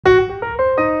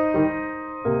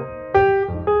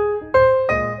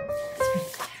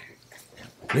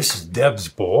This is Deb's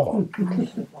ball.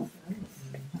 That's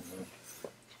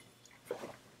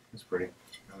pretty.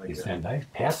 I like Is that. that nice?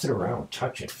 Pass it around,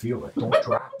 touch it, feel it, don't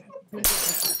drop it.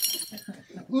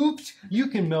 Oops, you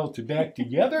can melt it back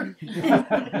together.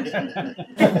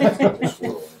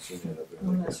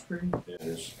 That's pretty. It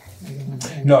is.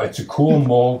 No, it's a cool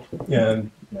mold,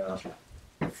 and Yeah.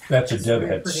 that's a Deb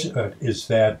had, is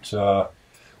that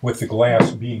with the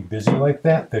glass being busy like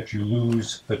that you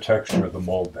lose the texture of the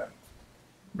mold then.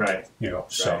 Right. You know,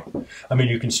 so, I mean,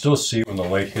 you can still see when the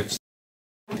light hits,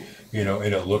 you know,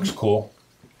 and it looks cool,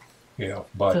 you know,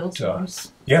 but,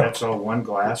 yeah. That's all one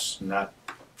glass, not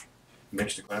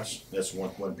mixed glass. That's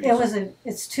one piece.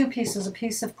 It's two pieces, a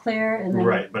piece of clear and then.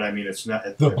 Right, but I mean, it's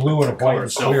not. The blue and white color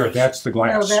is itself clear, is- that's the No,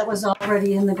 glass. that was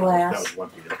already in the That glass. was one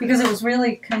piece. Because it was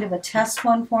really kind of a test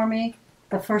one for me,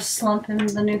 the first slump in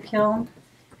the new kiln,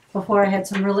 before I had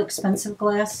some real expensive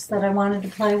glass that I wanted to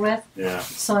play with. Yeah.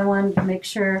 So I wanted to make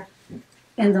sure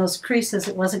in those creases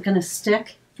it wasn't going to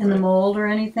stick in the Right. mold or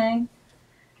anything.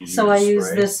 You So I used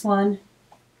spray. this one,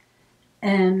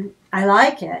 and I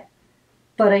like it.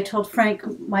 But I told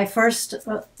Frank my first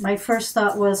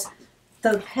thought was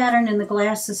the pattern in the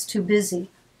glass is too busy.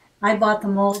 I bought the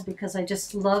mold because I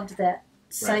just loved that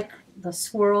the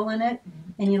swirl in it,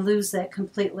 and you lose that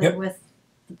completely Yep. with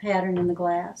the pattern in the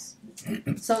glass.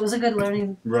 So it was a good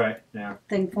learning Right. Yeah.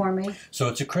 thing for me. So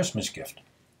it's a Christmas gift.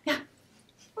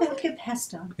 It'll get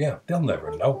passed on. Yeah, they'll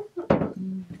never know.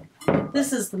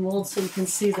 This is the mold so you can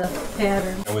see the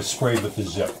pattern. It was sprayed with the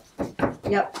zip.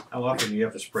 Yep. How often do you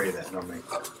have to spray that normally?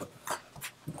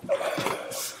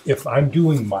 If I'm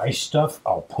doing my stuff,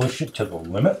 I'll push it to the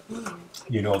limit.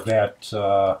 You know, that,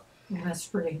 That's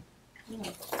pretty.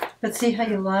 But see how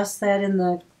you lost that in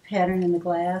the pattern in the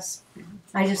glass?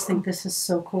 I just think this is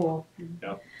so cool.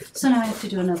 Yep. So now I have to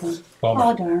do another one. bummer.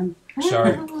 Oh, darn.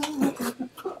 Sorry.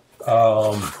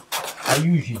 I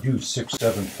usually do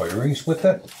 6-7 firings with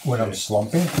it when I'm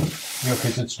slumping, you know,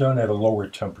 because it's done at a lower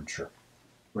temperature,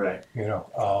 Right. you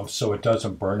know, so it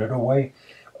doesn't burn it away.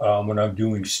 When I'm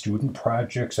doing student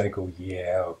projects, I go,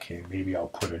 yeah, okay, maybe I'll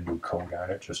put a new coat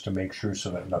on it just to make sure so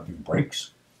that nothing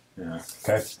breaks. Yeah.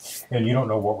 Okay, and you don't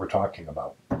know what we're talking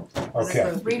about.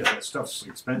 Okay. Because that stuff's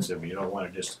expensive. You don't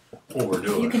want to just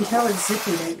overdo You it. can tell it's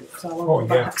zippy. It's all over Oh,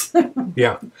 the yeah. box.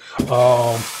 Yeah.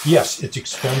 Yes, it's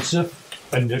expensive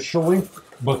initially,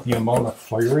 but the amount of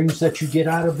firings that you get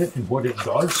out of it and what it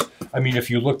does. I mean, if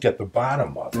you looked at the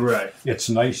bottom of it, Right. it's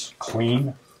nice,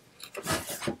 clean,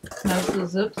 Now, the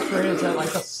zip spray, is that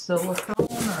like a silicone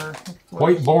or?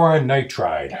 white boron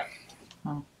nitride.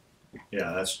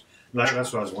 Yeah.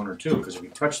 That's what I was wondering too. Because if you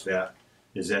touch that,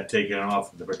 is that taking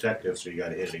off the protective? So you got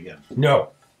to hit it again. No,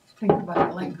 Think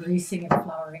about it like greasing and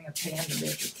flouring a pan to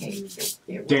make a cake. It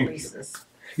Thank you. releases.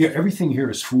 yeah, everything here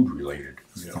is food related.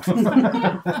 You know?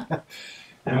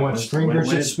 You want stringers,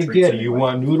 when it's is treats spaghetti. You anyway?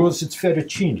 want noodles, it's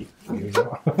fettuccine. You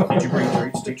know? Did you bring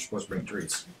treats? You're supposed to bring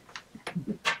treats.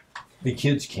 The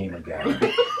kids came again.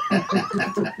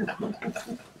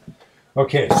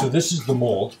 Okay, so this is the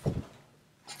mold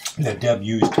that Deb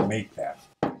used to make that.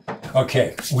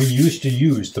 Okay, we used to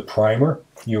use the primer,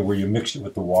 you know, where you mix it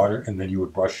with the water and then you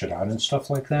would brush it on and stuff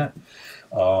like that.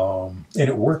 And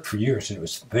it worked for years, and it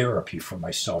was therapy for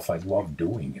myself. I loved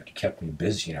doing it. It kept me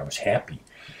busy, and I was happy,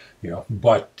 you know.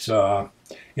 But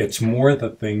it's more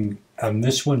the thing. On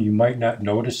this one, you might not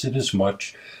notice it as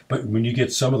much, but when you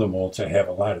get some of the molds that have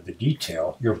a lot of the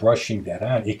detail, you're brushing that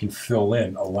on. It can fill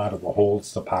in a lot of the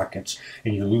holes, the pockets,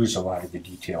 and you lose a lot of the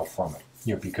detail from it,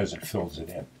 you know, because it fills it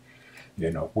in, you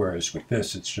know. Whereas with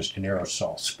this, it's just an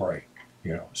aerosol spray,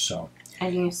 you know. So.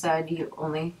 And you said you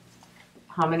only,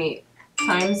 how many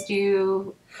times do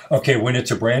you? Okay, when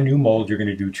it's a brand new mold, you're going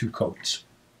to do 2 coats.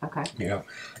 Okay. You know,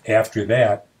 after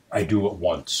that, I do it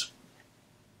once,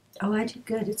 Oh, I did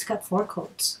good. It's got 4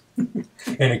 coats. and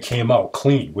it came out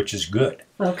clean, which is good.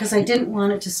 Well, because I didn't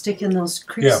want it to stick in those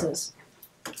creases.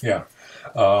 Yeah.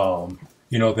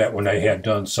 You know, that when I had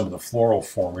done some of the floral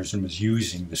formers and was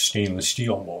using the stainless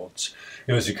steel molds,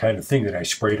 it was the kind of thing that I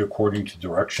sprayed according to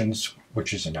directions,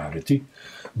 which is an oddity.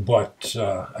 But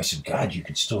I said, God, you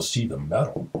can still see the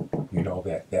metal. You know,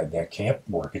 that can't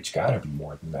work. It's got to be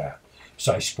more than that.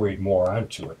 So I sprayed more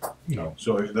onto it, you know.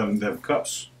 So them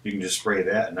cups, you can just spray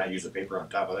that and not use the paper on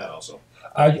top of that also.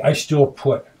 I still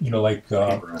put, you know, like,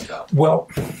 Paper on top. well,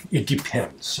 it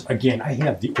depends. Again, I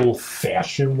have the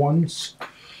old-fashioned ones.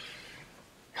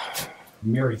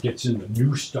 Mary gets in the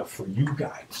new stuff for you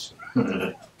guys.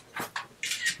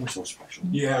 We're so special.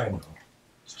 Yeah, I know.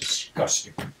 It's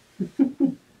disgusting.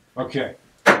 Okay,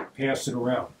 pass it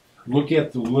around. Look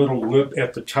at the little lip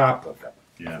at the top of it.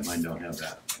 Yeah, mine don't have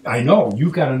that. I know,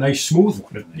 you've got a nice smooth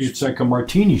one. It's like a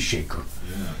martini shaker.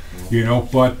 Yeah. You know,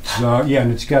 but yeah,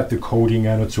 and it's got the coating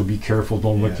on it, so be careful,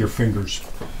 don't lick Yeah. your fingers.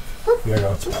 You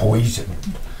know, it's poison.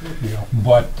 You know,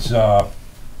 but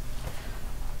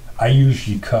I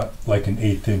usually cut like an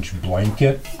 1/8"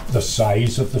 blanket, the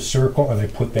size of the circle, and I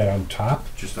put that on top.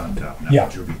 Just on top, not Yeah.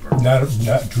 the droopy part.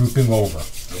 Not drooping over.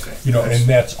 Okay. You know, and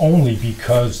that's only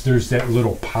because there's that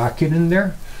little pocket in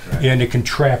there, Right. and it can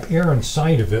trap air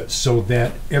inside of it, so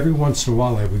that every once in a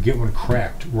while I would get one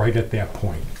cracked right at that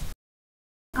point.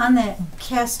 On that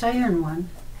cast iron one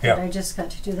that Yeah. I just got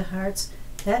to do the hearts,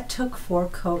 that took 4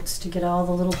 coats to get all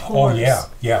the little Oh pores. yeah,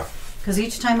 yeah. Because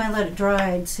each time I let it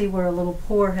dry, I'd see where a little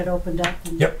pore had opened up.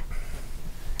 And Yep.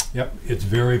 Yep, it's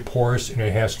very porous and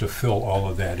it has to fill all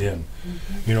of that in.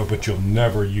 You know, but you'll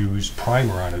never use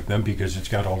primer on it then because it's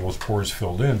got all those pores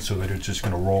filled in so that it's just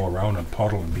going to roll around and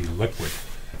puddle and be liquid,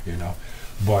 you know.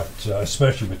 But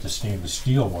especially with the stainless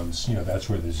steel ones, you know, that's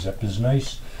where the zip is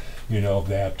nice, you know,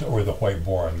 that, or the white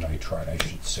boron nitride, I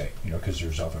should say, you know, because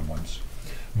there's other ones.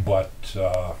 But,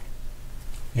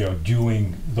 you know,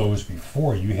 doing those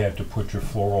before, you had to put your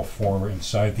floral former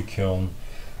inside the kiln,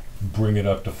 bring it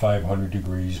up to 500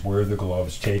 degrees, wear the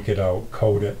gloves, take it out,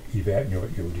 coat it, you know,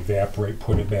 it would evaporate,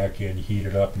 put it back in, heat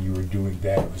it up, and you were doing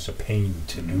that. It was a pain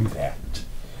to do that.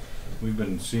 We've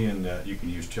been seeing that you can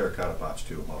use terracotta pots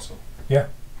too, also. Yeah,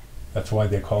 that's why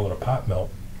they call it a pot melt,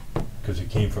 because it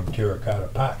came from terracotta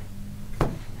pot.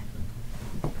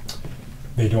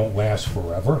 They don't last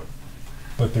forever,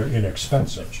 but they're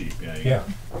inexpensive. Cheap, yeah. Yeah,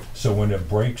 so when it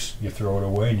breaks, you throw it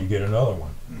away and you get another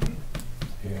one. Mhm.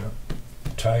 Yeah,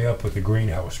 tie up with the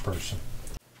greenhouse person.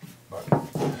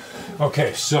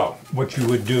 Okay, so what you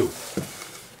would do,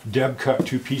 Deb cut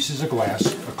 2 pieces of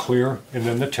glass, a clear and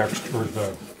then the text, or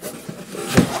the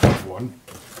textured one,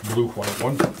 blue white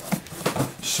one,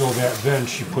 so that then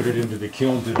she put it into the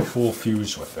kiln, did a full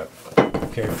fuse with it.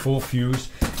 Okay, full fuse,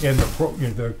 and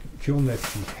the kiln that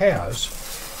she has,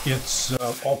 it's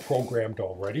all programmed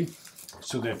already,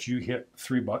 so that you hit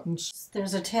 3 buttons.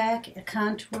 There's a tack, a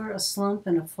contour, a slump,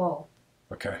 and a full.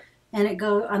 Okay. And it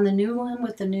go on the new one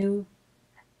with the new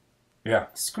Yeah.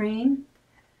 screen.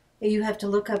 You have to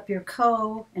look up your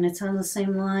and it's on the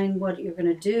same line what you're going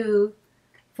to do,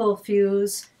 full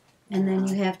fuse, and then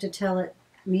you have to tell it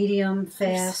medium,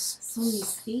 fast, So many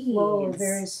speeds. slow,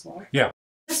 very slow. Yeah.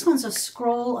 This one's a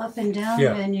scroll up and down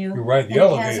Yeah, menu. you ride the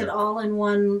and it has elevator. it all in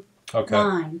one Okay.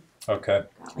 line. Okay.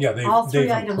 Yeah, All they've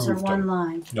 3 items are improved one them.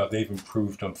 line. No, they've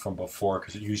improved them from before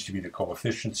because it used to be the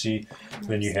coefficiency.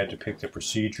 Then you had to pick the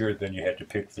procedure. Then you had to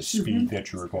pick the speed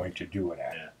that you were going to do it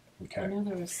at. Yeah. I Okay. know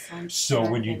there was some. So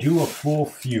when you do a full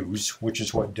fuse, which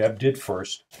is what Deb did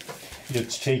first,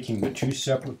 it's taking the 2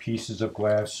 separate pieces of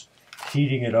glass,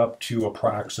 heating it up to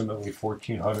approximately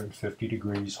 1450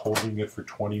 degrees, holding it for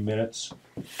 20 minutes.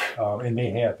 And they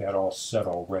had that all set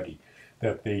already,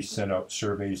 that they sent out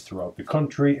surveys throughout the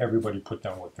country. Everybody put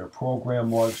down what their program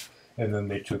was, and then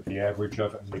they took the average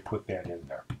of it and they put that in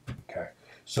there, okay,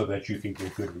 so that you can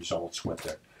get good results with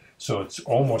it. So it's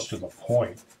almost to the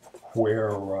point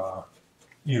where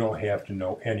you don't have to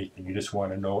know anything. You just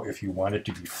want to know if you want it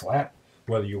to be flat,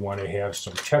 whether you want to have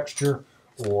some texture,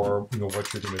 or you know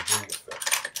what you're going to do with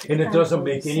it. And it doesn't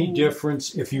make any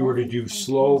difference if you were to do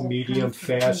slow, medium,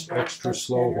 fast, extra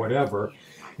slow, whatever.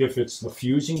 If it's the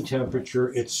fusing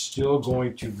temperature, it's still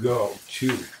going to go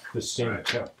to the same Right.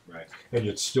 temp, Right. and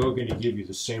it's still going to give you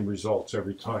the same results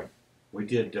every time. We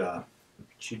did,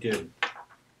 she did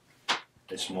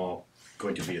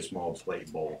going to be a small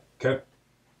plate bowl. Okay.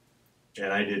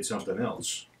 And I did something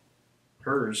else.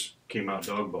 Hers came out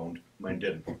dog boned, mine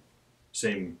didn't.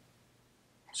 Same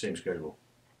schedule.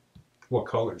 What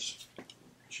colors?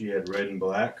 She had red and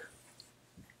black,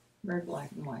 Red,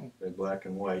 black, and white. red, black,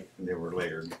 and white, and they were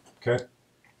layered. Okay.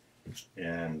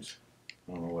 And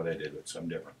I don't know what I did, but something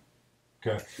different.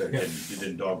 Okay. But Yeah. it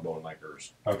didn't dog bone like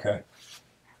hers. Okay.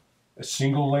 A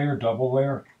single layer, double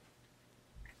layer,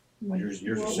 Yours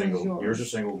What are was single. yours? Yours are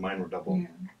single. Mine were double. Yeah.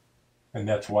 and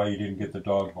that's why you didn't get the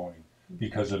dog boning,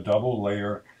 because a double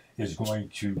layer is going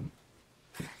to.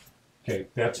 Okay,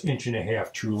 that's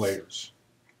 1.5 2 layers.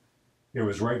 It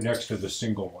was right next to the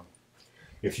single one.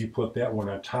 If you put that one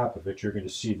on top of it, you're going to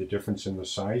see the difference in the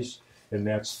size, and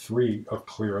that's 3 of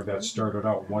clear that started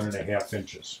out 1.5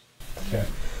 inches. Okay.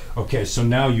 Okay, so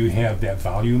now you have that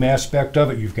volume aspect of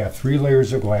it. You've got 3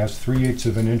 layers of glass, 3/8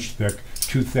 of an inch thick,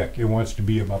 too thick. It wants to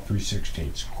be about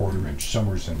 3/16, quarter inch,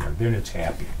 somewhere's in there. Then it's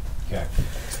happy. Okay.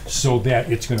 So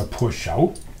that it's going to push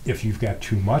out if you've got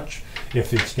too much.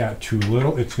 If it's got too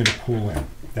little, it's going to pull in.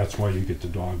 That's why you get the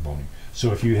dog boning.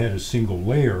 So if you had a single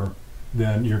layer,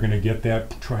 then you're going to get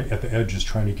that at the edges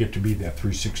trying to get to be that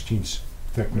 3/16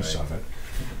 thickness Right. of it.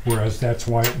 Whereas that's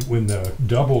why when the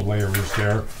double layer was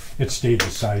there, it stayed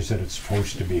the size that it's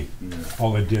supposed to be. Yeah.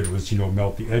 All it did was,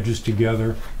 melt the edges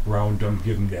together, round them,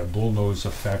 give them that bullnose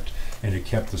effect, and it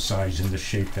kept the size and the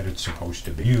shape that it's supposed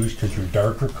to be. Used because your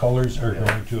darker colors are Yeah.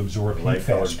 going to absorb heat Light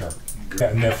colored. faster.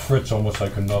 And that frit's almost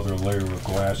like another layer of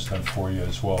glass then for you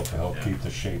as well to help Yeah. keep the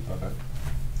shape of it.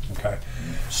 Okay.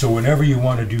 So whenever you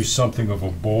want to do something of a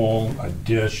bowl, a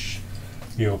dish,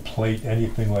 plate,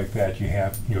 anything like that, you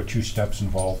have, 2 steps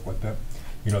involved with it.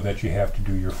 That you have to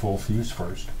do your full fuse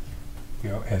first.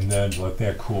 And then let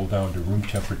that cool down to room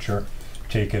temperature,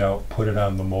 take it out, put it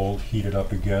on the mold, heat it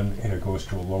up again, and it goes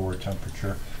to a lower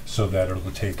temperature so that it'll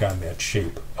take on that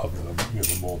shape of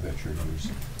the mold that you're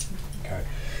using. Okay.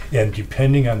 And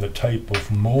depending on the type of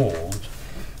mold,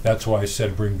 that's why I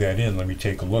said bring that in. Let me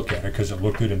take a look at it because it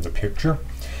looked good in the picture.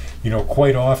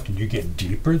 Quite often you get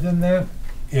deeper than that,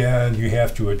 and you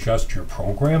have to adjust your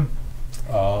program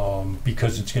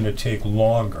because it's going to take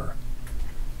longer,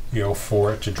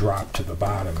 for it to drop to the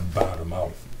bottom and bottom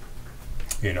out.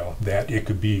 That it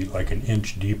could be like an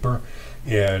inch deeper,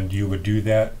 and you would do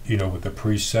that, with the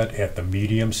preset at the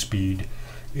medium speed,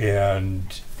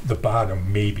 and the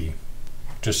bottom maybe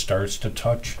just starts to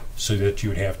touch so that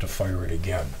you'd have to fire it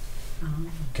again.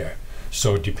 Okay,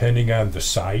 so depending on the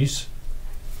size,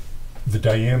 the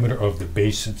diameter of the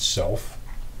base itself,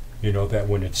 that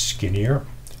when it's skinnier,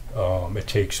 it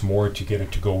takes more to get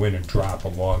it to go in and drop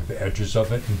along the edges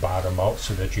of it and bottom out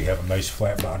so that you have a nice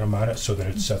flat bottom on it so that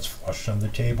it sets flush on the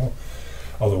table.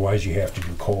 Otherwise you have to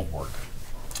do cold work.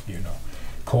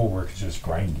 Cold work is just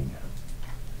grinding.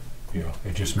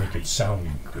 It just makes it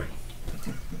sound good.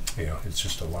 It's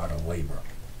just a lot of labor,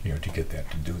 to get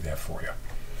that to do that for you.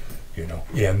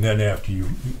 And then after you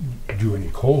do any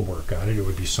cold work on it, it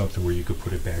would be something where you could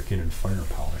put it back in and fire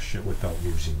polish it without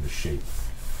losing the shape,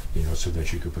 so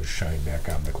that you could put a shine back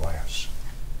on the glass,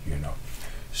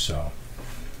 so.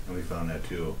 And we found that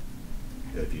too,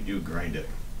 that if you do grind it,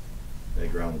 I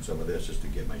ground some of this just to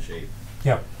get my shape.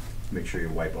 Yeah. Make sure you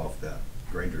wipe off that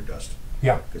grinder dust.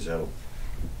 Yeah. Because that'll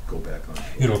go back on.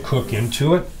 It'll cook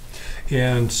into it,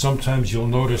 and sometimes you'll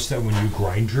notice that when you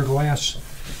grind your glass,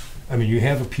 you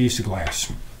have a piece of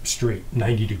glass straight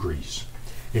 90 degrees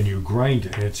and you grind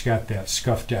it and it's got that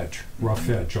scuffed edge, rough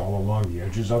edge all along the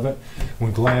edges of it.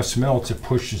 When glass melts, it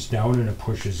pushes down and it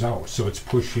pushes out, so it's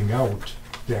pushing out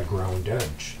that ground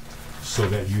edge so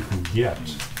that you can get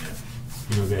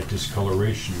that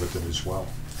discoloration with it as well.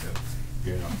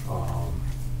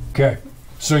 Okay,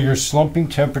 so your slumping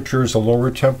temperature is a lower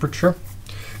temperature,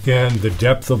 and the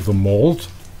depth of the mold,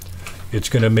 it's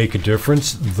going to make a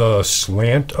difference. The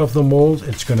slant of the mold,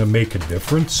 it's going to make a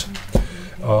difference.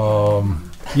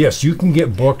 Yes, you can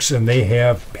get books and they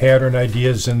have pattern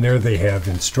ideas in there. They have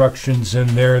instructions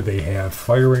in there. They have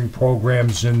firing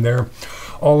programs in there.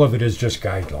 All of it is just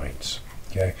guidelines.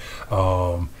 Okay.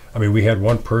 We had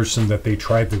one person that they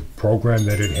tried the program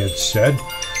that it had said,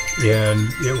 and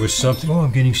it was something,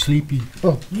 I'm getting sleepy.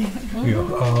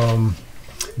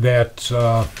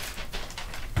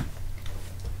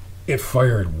 It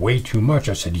fired way too much.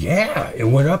 I said, yeah, it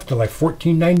went up to like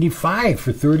 1495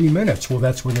 for 30 minutes. Well,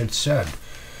 that's what it said.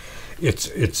 It's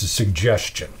a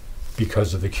suggestion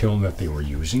because of the kiln that they were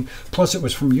using. Plus, it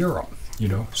was from Europe,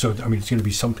 So, it's going to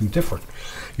be something different,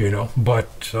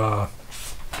 But,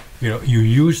 you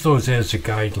use those as a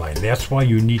guideline. That's why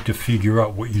you need to figure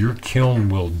out what your kiln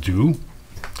will do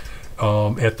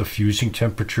at the fusing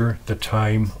temperature, the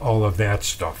time, all of that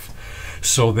stuff.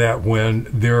 So that when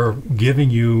they're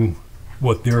giving you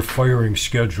what their firing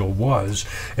schedule was,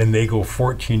 and they go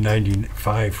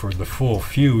 1495 for the full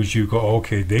fuse, you go,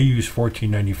 okay, they use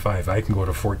 1495, I can go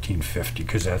to 1450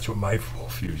 because that's what my full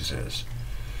fuse is.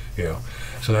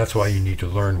 So that's why you need to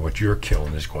learn what your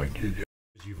kiln is going to do.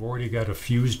 You've already got a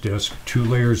fuse disc, 2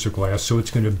 layers of glass, so it's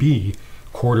going to be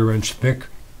 1/4 inch thick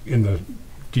in the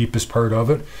deepest part of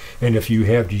it, and if you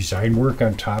have design work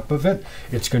on top of it,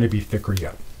 it's going to be thicker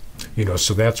yet.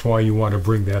 So that's why you want to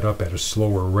bring that up at a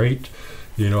slower rate,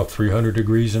 300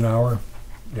 degrees an hour.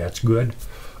 That's good.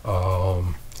 I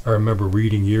remember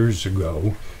reading years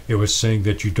ago, it was saying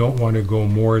that you don't want to go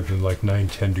more than like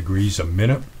 9-10 degrees a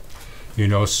minute.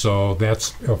 So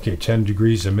that's, okay, 10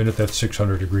 degrees a minute, that's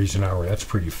 600 degrees an hour. That's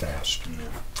pretty fast.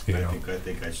 Yeah. I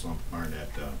think I slumped mine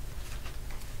at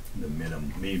the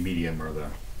medium or the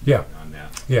on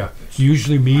that. Yeah.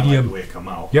 Usually medium. I like the way it come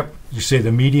out. Yep. You say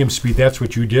the medium speed, that's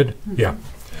what you did? Yeah.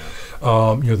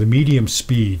 The medium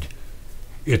speed,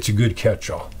 it's a good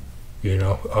catch-all.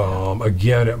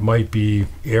 Again, it might be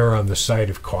err on the side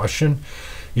of caution.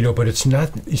 you know, but it's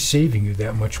not saving you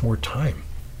that much more time,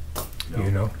 No.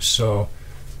 you know. So,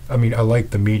 I mean, I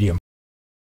like the medium.